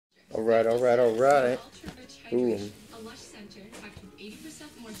Alright, alright, alright. Boom.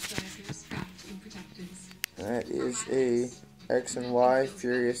 That is a X and Y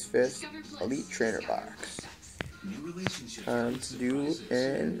Furious Fists Elite Trainer box. Time to do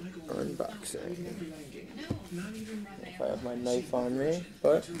an unboxing. If I have my knife on me,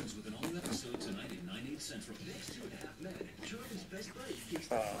 but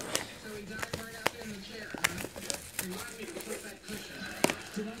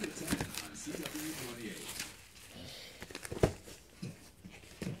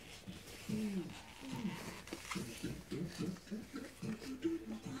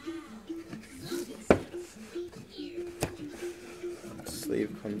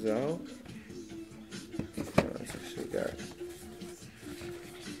sleeve comes out. Let's actually got.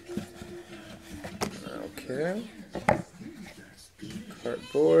 Okay.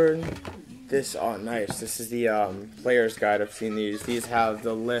 Cardboard. This, oh nice. This is the player's guide. I've seen these. These have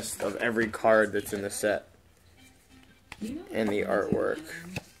the list of every card that's in the set and the artwork.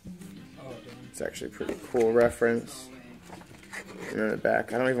 It's actually a pretty cool reference. And in the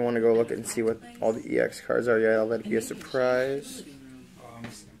back, I don't even want to go look and see what all the EX cards are yet. I'll let it be a surprise.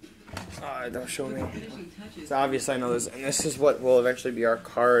 Don't show me. So obviously I know this, and this is what will eventually be our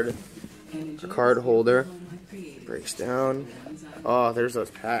card holder. Breaks down. Oh, there's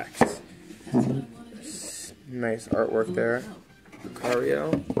those packs. Nice artwork there.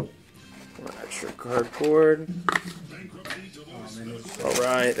 Lucario. Extra cardboard.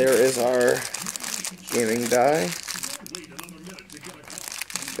 Alright, there is our gaming die.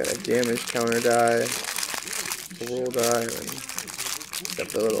 Got a damage counter die, a roll die, and got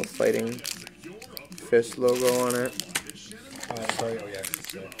the little fighting fist logo on it.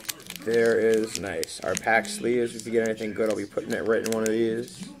 There is nice. Our pack sleeves. If you get anything good, I'll be putting it right in one of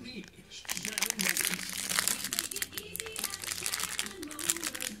these.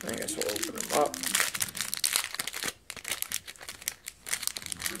 I guess we'll open them up.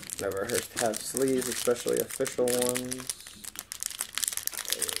 Never hurts to have sleeves, especially official ones.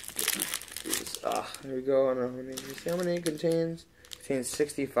 There we go. I don't know, you see how many it contains? It contains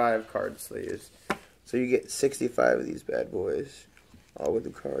 65 card sleeves. So you get 65 of these bad boys. All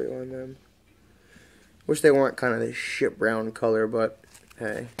with Lucario on them. Wish they weren't kind of this shit brown color, but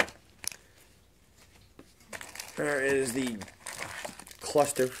hey. There is the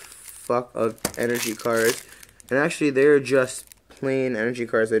clusterfuck of energy cards. And actually they're just plain energy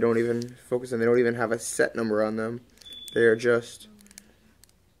cards. They don't even focus on, they don't even have a set number on them. They are just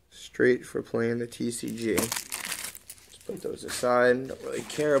straight for playing the TCG. Let's put those aside. Don't really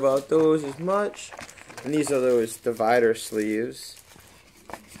care about those as much. And these are those divider sleeves.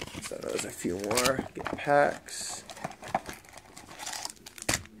 So there's a few more. Get packs.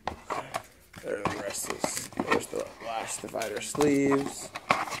 There the rest is. There's the last divider sleeves.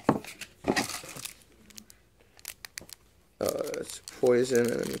 It's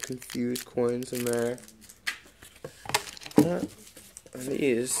poison and then confused coins in there. And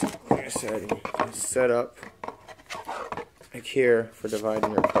these, like I said, you can set up like here for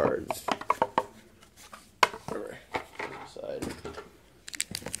dividing your cards. Side.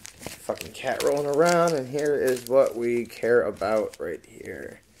 Fucking cat rolling around, and here is what we care about right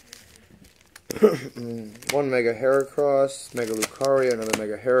here. One Mega Heracross, Mega Lucario, another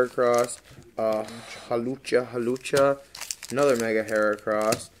Mega Heracross, Halucha, another Mega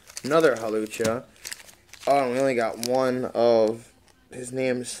Heracross, another Halucha. Oh, and we only got one of, his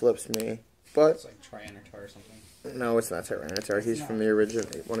name slips me, but it's like Tyranitar or something. No, it's not Tyranitar. He's from the original,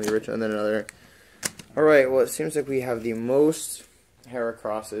 one of the original, and then another. All right, well, it seems like we have the most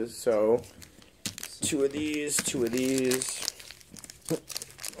Heracrosses, so two of these.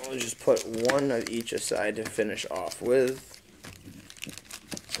 I'll just put one of each aside to finish off with.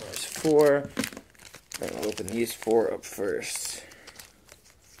 There's 4. And I'll open these 4 up first.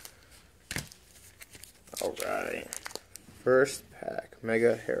 Alright. First pack,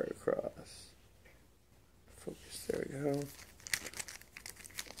 Mega Heracross. Focus, there we go.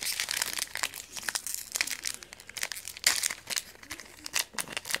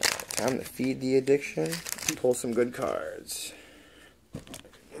 Time to feed the addiction. Pull some good cards.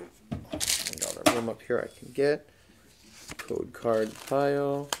 And all the room up here I can get. Code card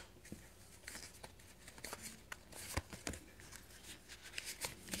pile.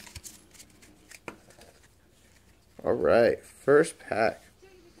 Alright, first pack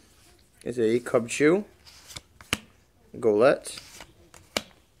is a Cubchoo, Golett,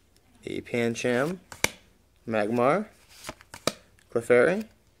 a Pancham, Magmar, Clefairy,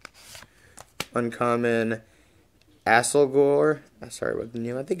 uncommon Asselgore, sorry about the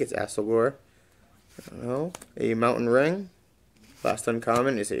name, I think it's Asselgore, I don't know, a Mountain Ring, Last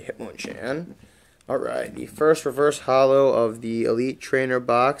uncommon is a Hitmonchan. Alright, the first reverse holo of the Elite Trainer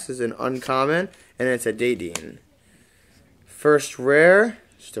box is an uncommon, and it's a Daydeen. First rare,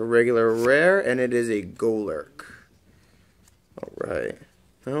 just a regular rare, and it is a Golurk. Alright,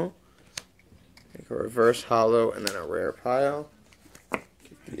 now, make a reverse holo and then a rare pile. Get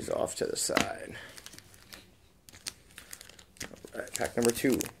these off to the side. Alright, pack number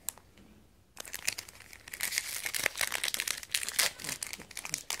 2.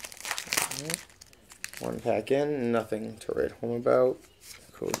 One pack in, nothing to write home about.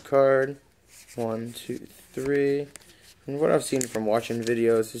 Code card, 1, 2, 3. And what I've seen from watching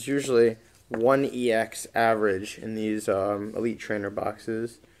videos is usually 1 EX average in these Elite Trainer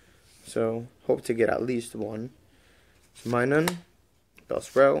boxes. So, hope to get at least 1. Minun,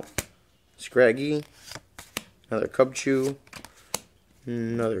 Bellsprout, Scraggy, another Cubchoo,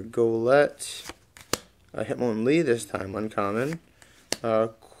 another Golett, a Hitmonlee, this time uncommon,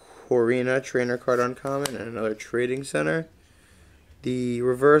 Corina Trainer card uncommon, and another Trading Center. The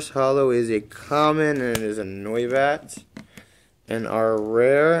reverse holo is a common, and it is a Noibat. And our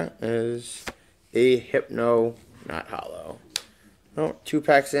rare is a Hypno, not holo. Oh, 2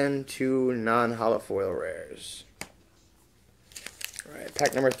 packs in, 2 non-holo foil rares. Alright,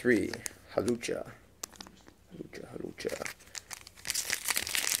 pack number 3, Hawlucha. Hawlucha.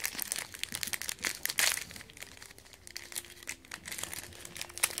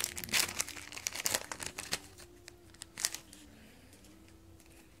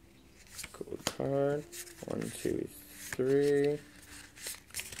 Code card, 1, 2, 3.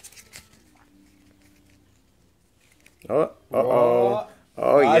 Oh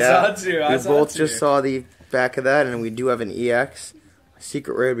yeah. We both just saw the back of that, and we do have an EX. A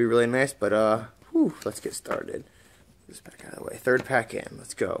secret rare would be really nice, but let's get started. This back out of the way. 3rd pack in.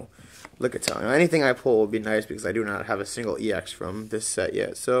 Let's go. Lickitung. Now, anything I pull would be nice because I do not have a single EX from this set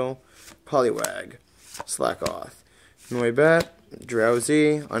yet. So, Poliwag, Slackoth, Noibat,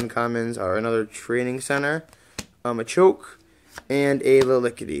 Drowsy. Uncommons are another Training Center, a Choke, and a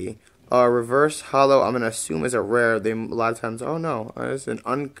Lilikity. Reverse holo, I'm going to assume is a rare. They a lot of times, oh no, it's a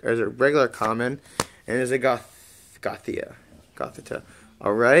regular common, and it's a Gothita.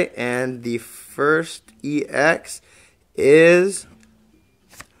 Alright, and the first EX is,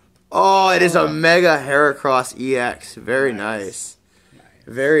 it is a Mega Heracross EX. Very nice.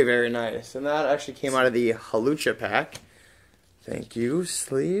 Very, very nice. And that actually came out of the Hawlucha pack. Thank you,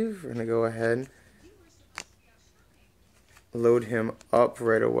 sleeve. We're going to go ahead load him up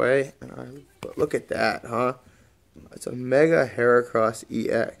right away. But look at that, huh? It's a Mega Heracross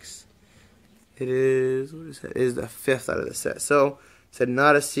EX. It is, what is it? It is the 5th out of the set. So, said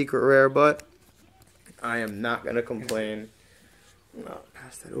not a secret rare, but I am not going to complain. I'll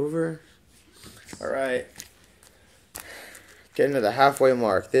pass that over. Alright. Getting to the halfway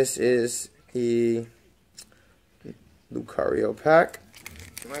mark. This is the Lucario pack.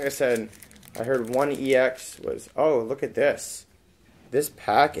 Like I said, I heard 1 EX was, oh, look at this. This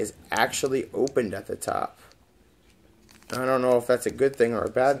pack is actually opened at the top. I don't know if that's a good thing or a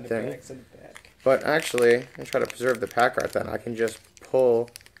bad thing. But actually, I try to preserve the pack art then. I can just pull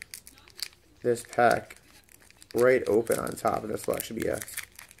this pack right open on top. And this will actually be a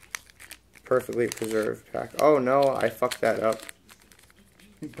perfectly preserved pack. Oh no, I fucked that up.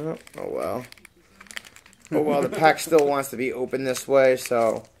 Oh well. Oh well, the pack still wants to be open this way,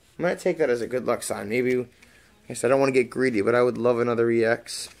 so I'm going to take that as a good luck sign. Maybe, I guess I don't want to get greedy, but I would love another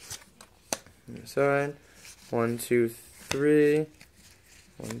EX. Inside. 1, 2, 3.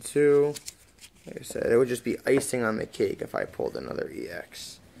 1, 2. Like I said, it would just be icing on the cake if I pulled another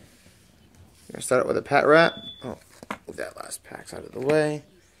EX. I'm going to start out with a Patrat. Oh, move that last pack out of the way.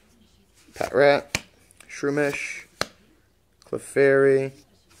 Patrat. Shroomish. Clefairy.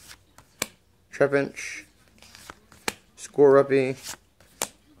 Trapinch. Scoruppy.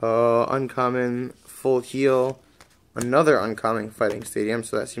 Uncommon Full Heal, another uncommon Fighting Stadium,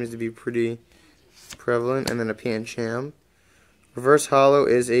 so that seems to be pretty prevalent, and then a Pancham. Reverse holo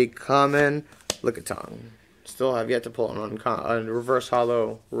is a common Lickitung. Still have yet to pull a reverse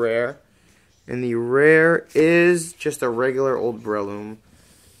holo rare, and the rare is just a regular old Breloom.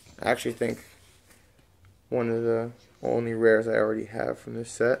 I actually think one of the only rares I already have from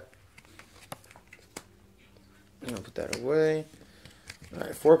this set. I'll put that away.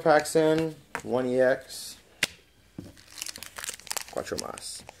 Alright, 4 packs in, 1 EX,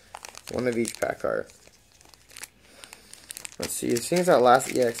 Quatromas. 1 of each pack art. Let's see, seeing as that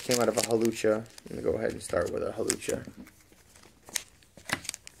last EX came out of a Hawlucha, I'm going to go ahead and start with a Hawlucha.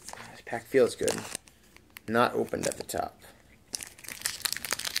 This pack feels good. Not opened at the top.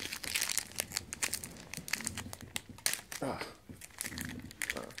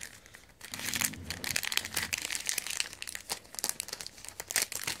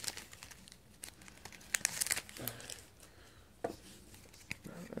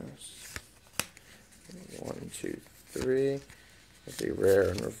 2, 3. With a rare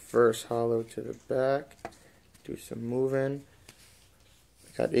and reverse hollow to the back. Do some moving.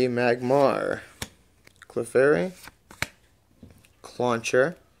 Got a Magmar, Clefairy,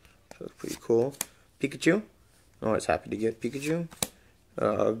 Clauncher, so that's pretty cool. Pikachu, always happy to get Pikachu.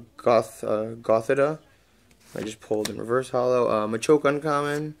 Gothita, I just pulled in reverse hollow. Machoke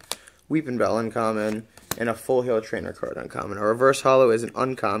uncommon, Weeping Bell uncommon, and a Full Heal Trainer card uncommon. Our reverse hollow is an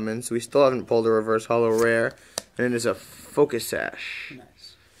uncommon, so we still haven't pulled a reverse hollow rare, and it is a Focus Sash.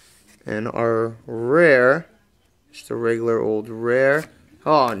 Nice. And our rare, just a regular old rare.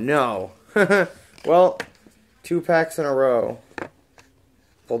 Oh no. Well, 2 packs in a row.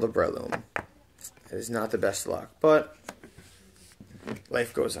 Pulled a Breloom. It is not the best luck, but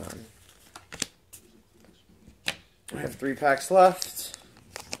life goes on. I have 3 packs left.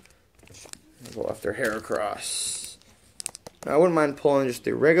 I'll go after Heracross. Now, I wouldn't mind pulling just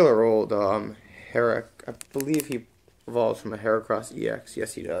the regular old I believe he evolves from a Heracross EX.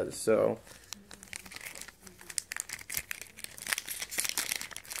 Yes, he does. So.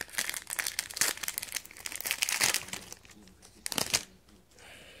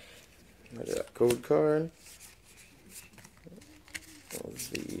 That code card.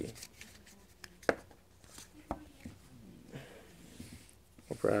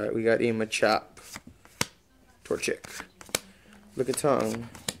 Alright, we got a Machop, Torchic, Lickitung,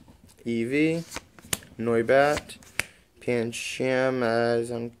 Eevee, Noibat, Pancham as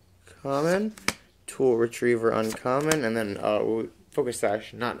uncommon, Tool Retriever uncommon, and then Focus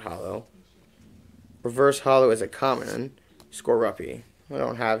Sash, not hollow. Reverse hollow is a common, Scoruppy. I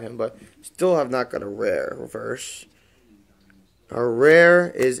don't have him, but still have not got a rare reverse. Our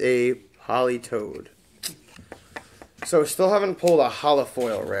rare is a Politoed. So still haven't pulled a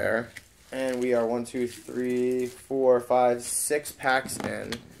holofoil rare. And we are 1, 2, 3, 4, 5, 6 packs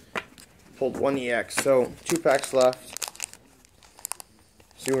in. Pulled 1 EX, so 2 packs left.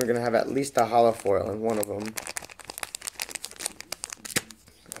 So we're going to have at least a holofoil in one of them.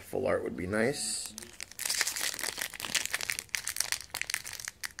 A full art would be nice.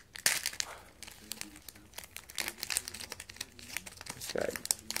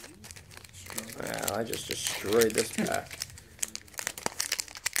 Wow, I just destroyed this pack.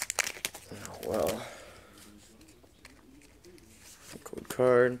 Oh, well. Code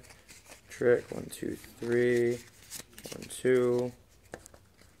card. Trick. 1, 2, 3. 1, 2.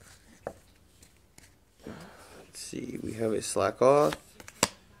 Let's see. We have a Slack Off.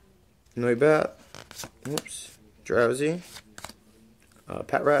 Noibat. Oops. Drowsy.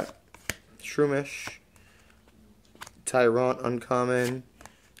 Patrat. Shroomish. Tyrant uncommon.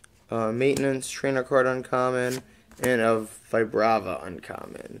 Maintenance, Trainer card uncommon, and a Vibrava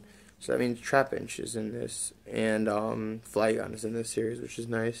uncommon. So that means Trapinch is in this, and Flygon is in this series, which is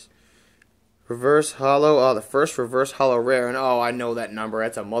nice. Reverse hollow, oh, the first reverse hollow rare, and oh, I know that number,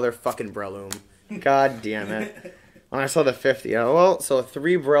 that's a motherfucking Breloom. God damn it. When I saw the 50, oh, well, so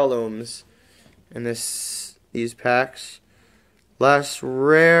 3 Brelooms in these packs. Last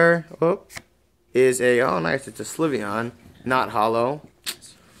rare, is a, oh nice, it's a Sliveon, not hollow.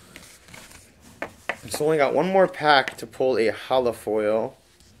 So only got 1 more pack to pull a holofoil.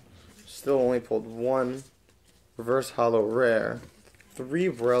 Still only pulled 1 reverse hollow rare. 3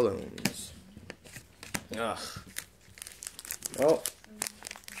 Brelooms. Ugh. Well,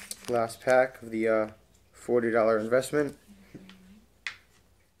 last pack of the $40 investment.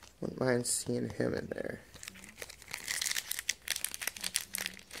 Wouldn't mind seeing him in there.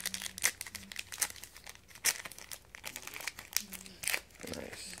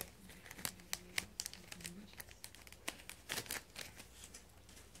 Nice.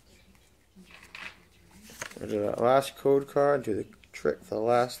 Do that last code card, do the trick for the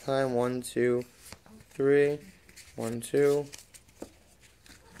last time. 1, 2, 3. 1, 2.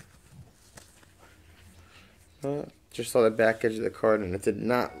 Just saw the back edge of the card and it did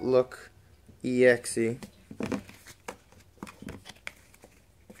not look EXE.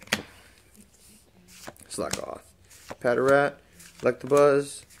 Slack Off. Patrat,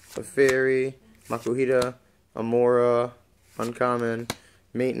 Electabuzz, Clefairy, Makuhita, Amora, uncommon.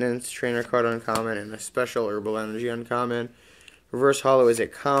 Maintenance, Trainer card uncommon, and a special Herbal Energy uncommon. Reverse hollow is a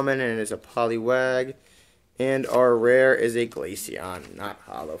common, and it is a Poliwag. And our rare is a Glaceon, not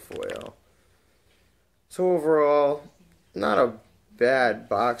holofoil. So overall, not a bad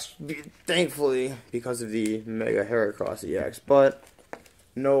box, thankfully, because of the Mega Heracross EX. But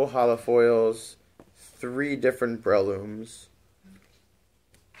no holofoils, 3 different Brelooms.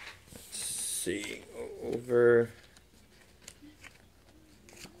 Let's see, over...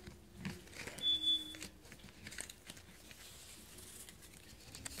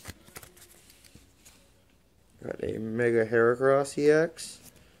 Got a Mega Heracross EX.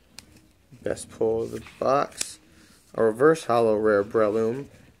 Best pull of the box. A reverse hollow rare Breloom.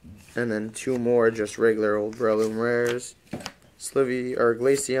 And then 2 more just regular old Breloom rares.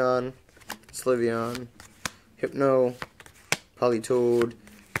 Glaceon, Sliveon, Hypno, Politoed,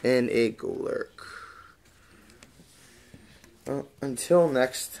 and a Golurk. Well, until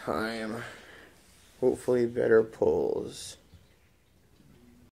next time, hopefully better pulls.